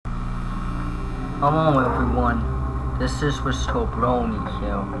Hello everyone, this is Mr. Brony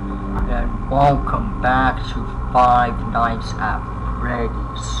here, and welcome back to Five Nights at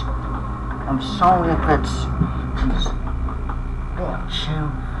Freddy's. I'm sorry if it's...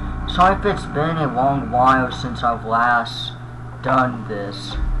 Sorry if it's been a long while since I've last done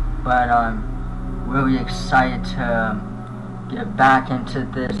this, but I'm really excited to get back into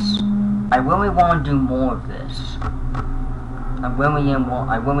this. I really want to do more of this. I really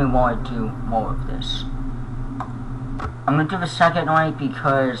want to do more of this. I'm gonna do the second night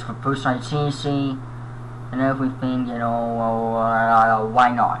because for first night CNC and everything, you know,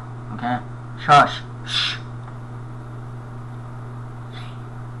 why not? Okay? Shush. Shh.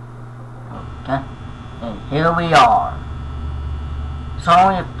 Okay? And here we are.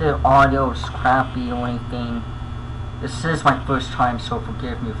 Sorry if the audio is crappy or anything. This is my first time, so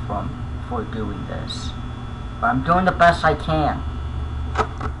forgive me for doing this. But I'm doing the best I can.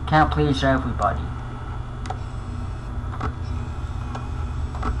 Can't please everybody.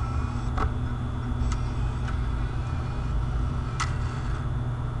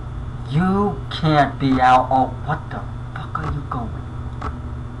 You can't be out. Oh, what the fuck are you going?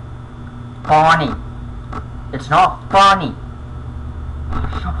 Bonnie. It's not funny.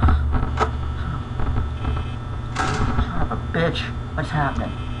 Son of a bitch. What's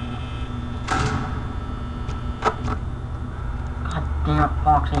happening? Damn it,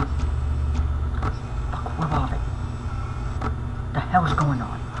 Foxy. Fuck, where are they? What the hell's going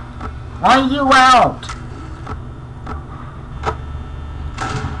on? Why are you out?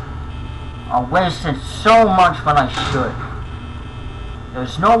 I'm wasting so much when I should.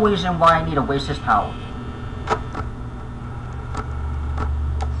 There's no reason why I need to waste this power.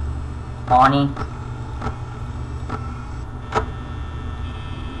 Bonnie.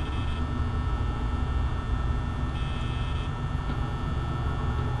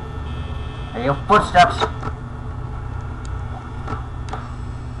 Your footsteps.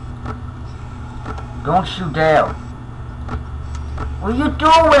 Don't you dare. What are you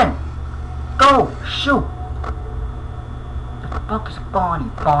doing? Go, shoot. The fuck is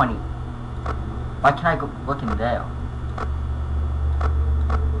Bonnie? Why can't I go look in there?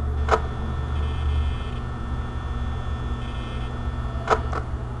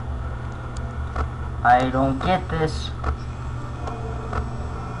 I don't get this.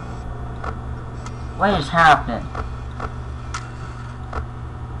 What is happening?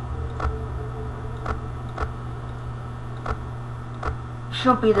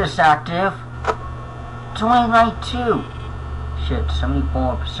 Shouldn't be this active. It's only night 2. Shit,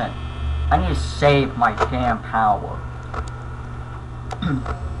 74%. I need to save my damn power.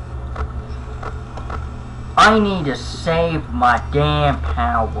 I need to save my damn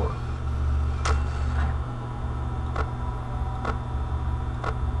power.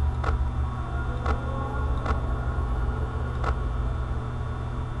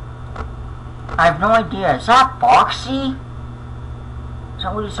 I have no idea. Is that Foxy? Is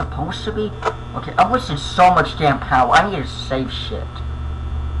that what he's supposed to be? Okay, I'm wasting so much damn power. I need to save shit.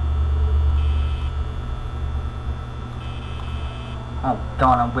 Oh,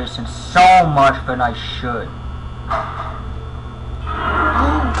 darn, I'm wasting so much than I should.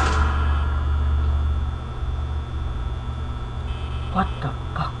 What the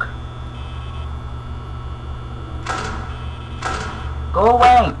fuck? Go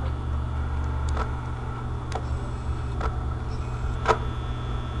away!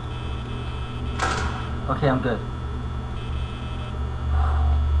 Okay, I'm good.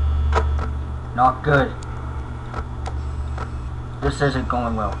 Not good. This isn't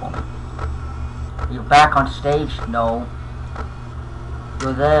going well for me. Are you back on stage? No.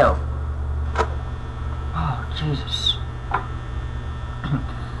 You're there. Oh, Jesus.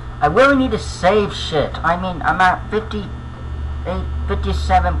 I really need to save shit. I mean, I'm at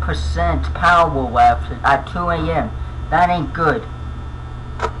 57% power left at 2 AM. That ain't good.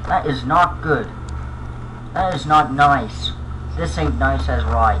 That is not good. That is not nice. This ain't nice as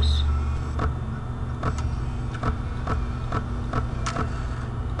rice.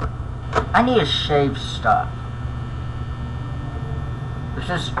 I need to shave stuff. Let's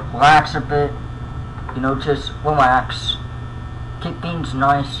just relax a bit. You know, just relax. Keep things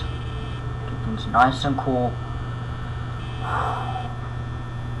nice. Keep things nice and cool.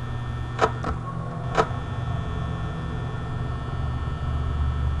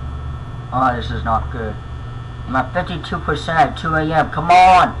 Oh, this is not good. I'm at 52% at 2 AM. Come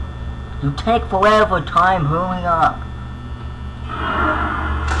on! You take forever time. Hurry up.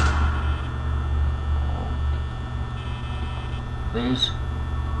 Please.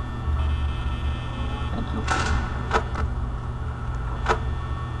 Thank you.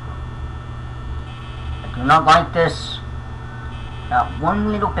 Do not like this. Not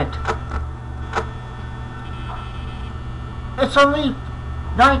one little bit. It's only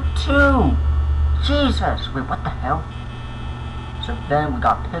night 2. Jesus. Wait, what the hell? So then we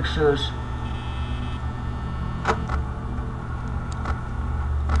got pictures.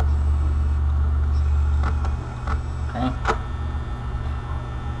 Okay.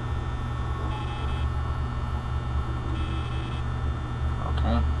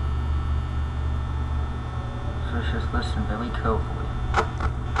 Okay. So let's just listen very carefully.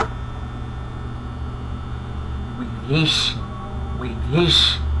 Release.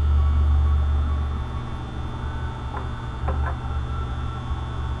 Release.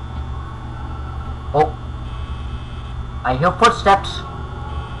 Oh, I hear footsteps.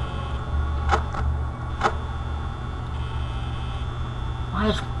 Why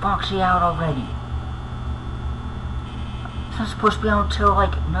is Foxy out already? It's not supposed to be out until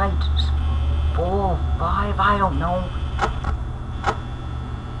like night 4, 5, I don't know.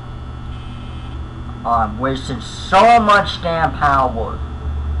 Oh, I'm wasting so much damn power.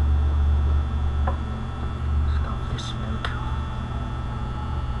 Let's go this way.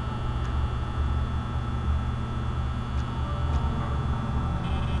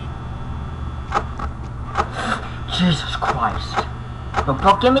 Jesus Christ.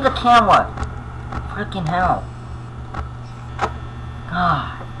 Don't give me the camera. Freaking hell.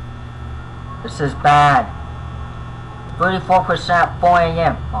 God. This is bad. 34%, 4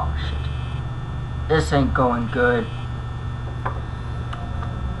 a.m. Oh shit. This ain't going good.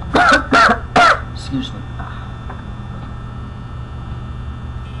 Excuse me.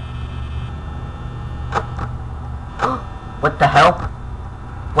 What the hell?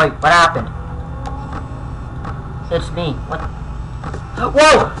 Wait, what happened? It's me. What?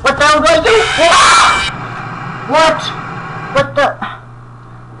 Whoa! What the hell do I do? What? What the?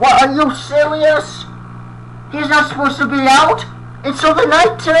 What? Are you serious? He's not supposed to be out? It's over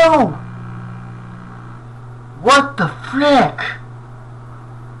night 2! What the frick?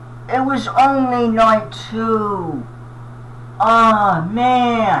 It was only night 2. Ah,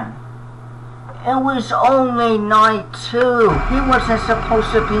 man. It was only night 2. He wasn't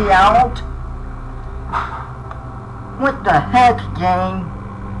supposed to be out. What the heck, gang?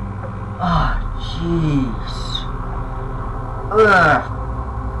 Ah, jeez. Ugh.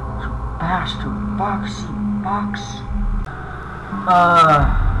 Bastard Foxy Fox.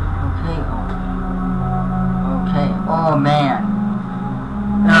 Okay. Okay, oh man.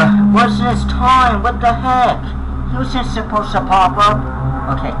 Wasn't his time, what the heck? He wasn't supposed to pop up.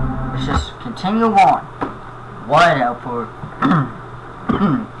 Okay, let's just continue on. Whatever.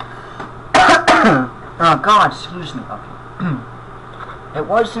 Oh god, excuse me. Okay. It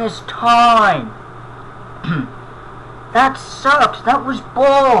wasn't his time. That sucks, that was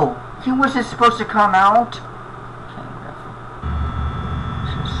bull. He wasn't supposed to come out. Okay, whatever.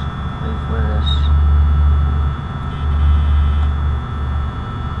 Let's just wait for this.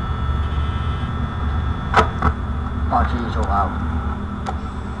 Oh geez, oh wow.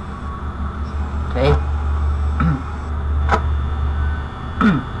 Okay.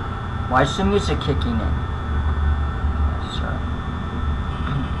 Why is the music kicking in? Yes, sir.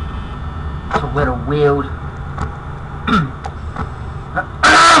 It's a little weird.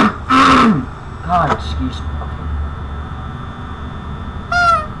 God, excuse me. Okay.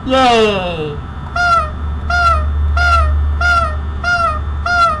 Yay!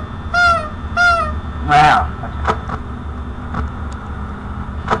 Wow.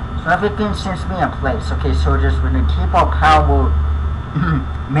 So everything seems to be in place. Okay, so we're gonna keep our power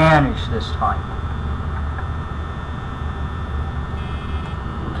managed this time.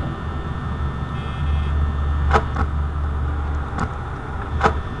 Okay.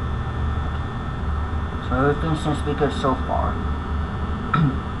 So everything seems to be good so far.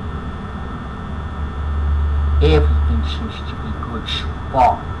 Everything seems to be good so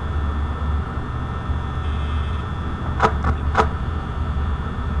far.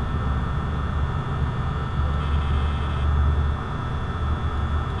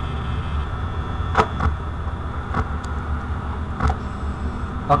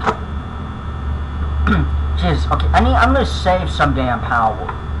 Okay. Jeez, okay, I'm gonna save some damn power.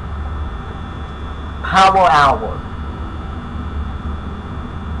 Power hour.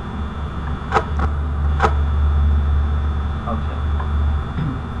 Okay.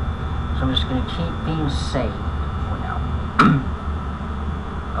 So I'm just gonna keep being saved for now.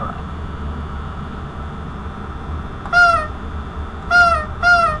 Alright.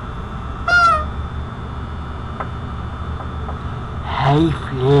 Hey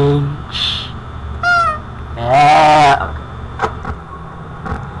friends.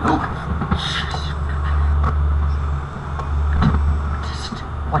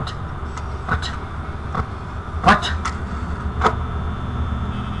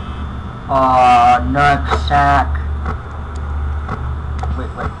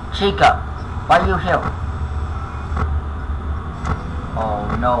 Chica, why are you here? Oh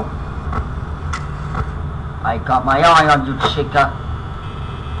no. I got my eye on you, Chica.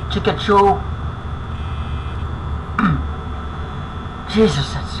 Chikachu.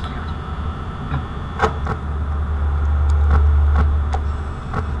 Jesus, that's scary.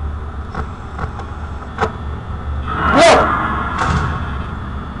 Whoa!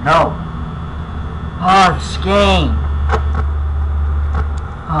 No. Oh, this game.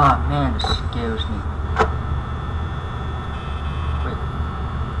 Oh man, this scares me.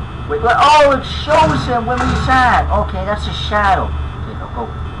 Wait, oh, it shows him when he's at. Okay, that's a shadow. Okay, go.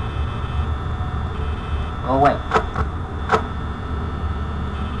 Go away.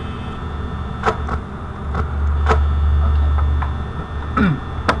 Okay.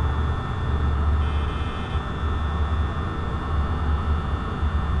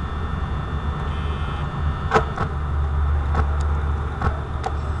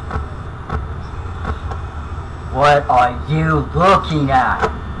 What are you looking at?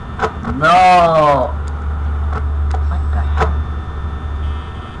 No! What the hell?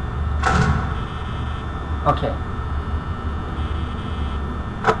 Okay.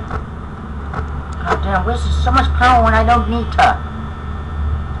 God damn, where's so much power when I don't need to?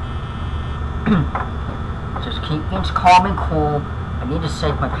 Just keep things calm and cool. I need to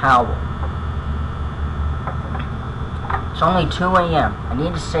save my power. It's only 2 AM. I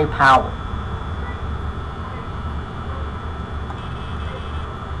need to save power.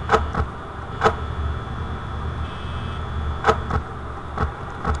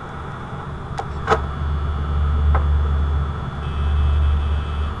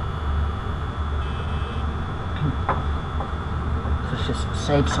 Just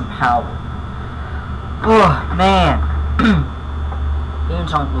save some power. Oh man,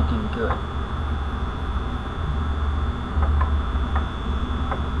 things aren't looking good.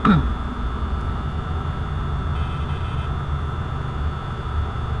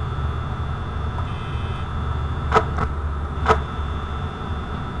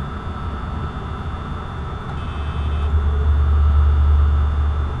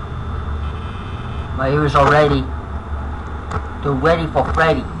 My ears are ready. They're ready for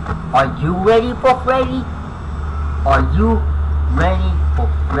Freddy. Are you ready for Freddy? Are you ready for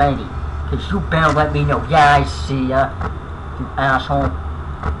Freddy? Cause you better let me know. Yeah, I see ya. You asshole.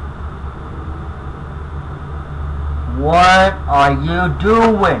 What are you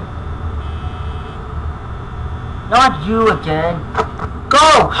doing? Not you again.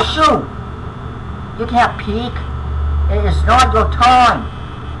 Go! Shoot! You can't peek. It is not your time.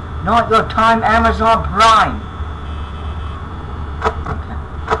 Not your time, Amazon Prime.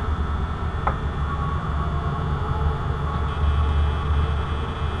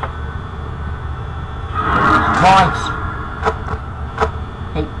 Lights.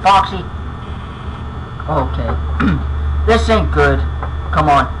 Hey, Foxy. Okay. This ain't good. Come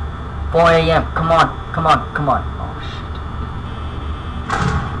on. 4 AM. Come on. Oh,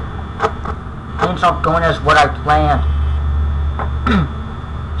 shit. Things aren't going as what I planned.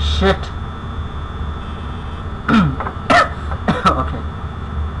 Shit. Okay.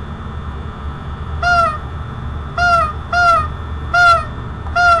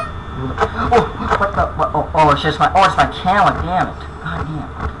 What the? Oh, it's just my. Oh, it's my camera. Damn it. God damn.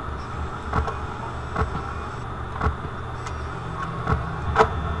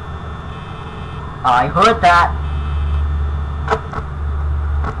 I heard that.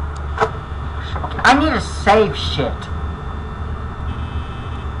 Okay, I need to save shit.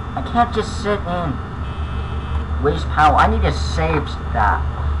 I can't just sit in. Waste power. I need to save that.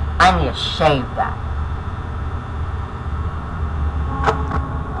 I need to save that.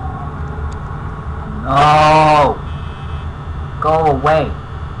 No! Go away.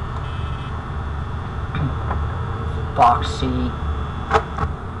 Foxy.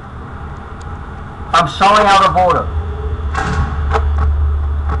 I'm sorry, out of order.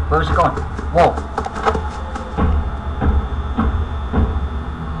 Where's it going? Whoa.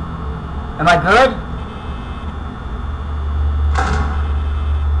 Am I good?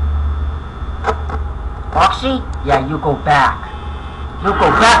 Foxy? Yeah, you go back. You go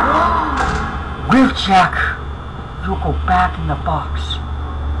back. Real Jack. You go back in the box.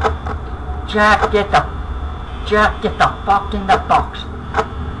 Jack, get the fuck in the box.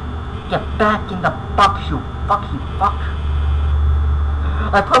 Get back in the box, you fuck.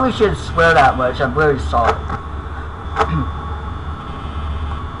 I probably shouldn't swear that much. I'm very sorry.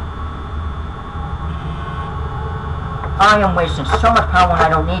 I am wasting so much power when I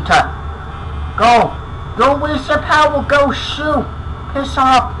don't need to. Go. Don't waste your power. Go shoot. Piss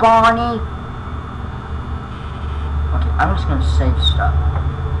off, Barney. Okay, I'm just gonna save stuff.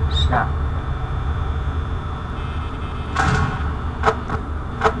 Snap.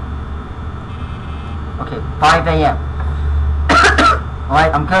 Okay, 5 a.m.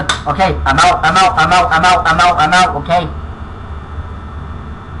 Alright, I'm good. Okay, I'm out, okay?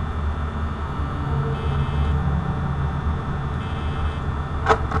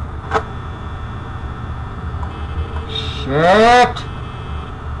 Shit!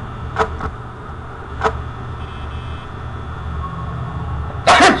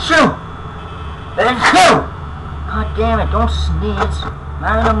 Shoot! Shoot! God damn it, don't sneeze.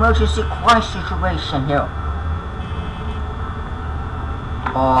 I'm in an emergency crisis situation here.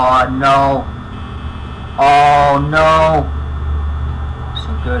 Oh no. Oh no. This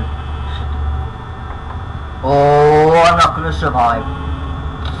ain't good. Shit. Oh, I'm not gonna survive.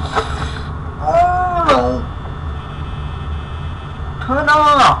 Oh no. Turn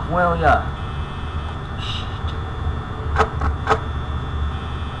off, will ya? Shit.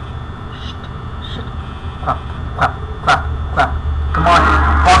 Shit. Crap. Come on.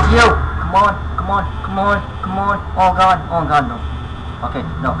 Fuck you. Come on. Oh god, no. Okay,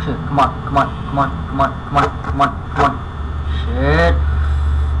 no, shit. Come on. Shit.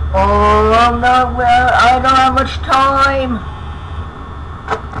 Oh, I'm not well. I don't have much time.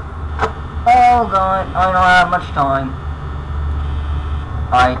 Oh god, I don't have much time.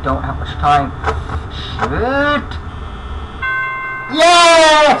 Shit!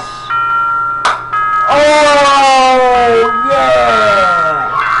 Yes! Oh, yeah!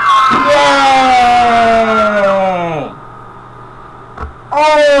 Yay!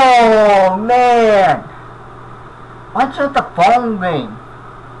 Oh, man! Why did the phone ring?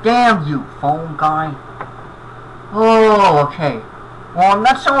 Damn you, phone guy. Oh, okay. Well,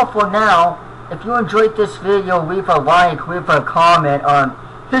 that's all for now. If you enjoyed this video, leave a like, leave a comment,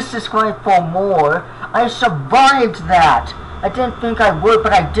 hit subscribe for more. I survived that. I didn't think I would,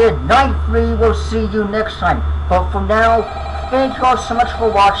 but I did. Night 3, we'll see you next time. But for now, thank you all so much for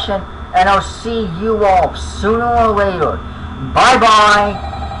watching, and I'll see you all sooner or later.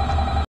 Bye-bye.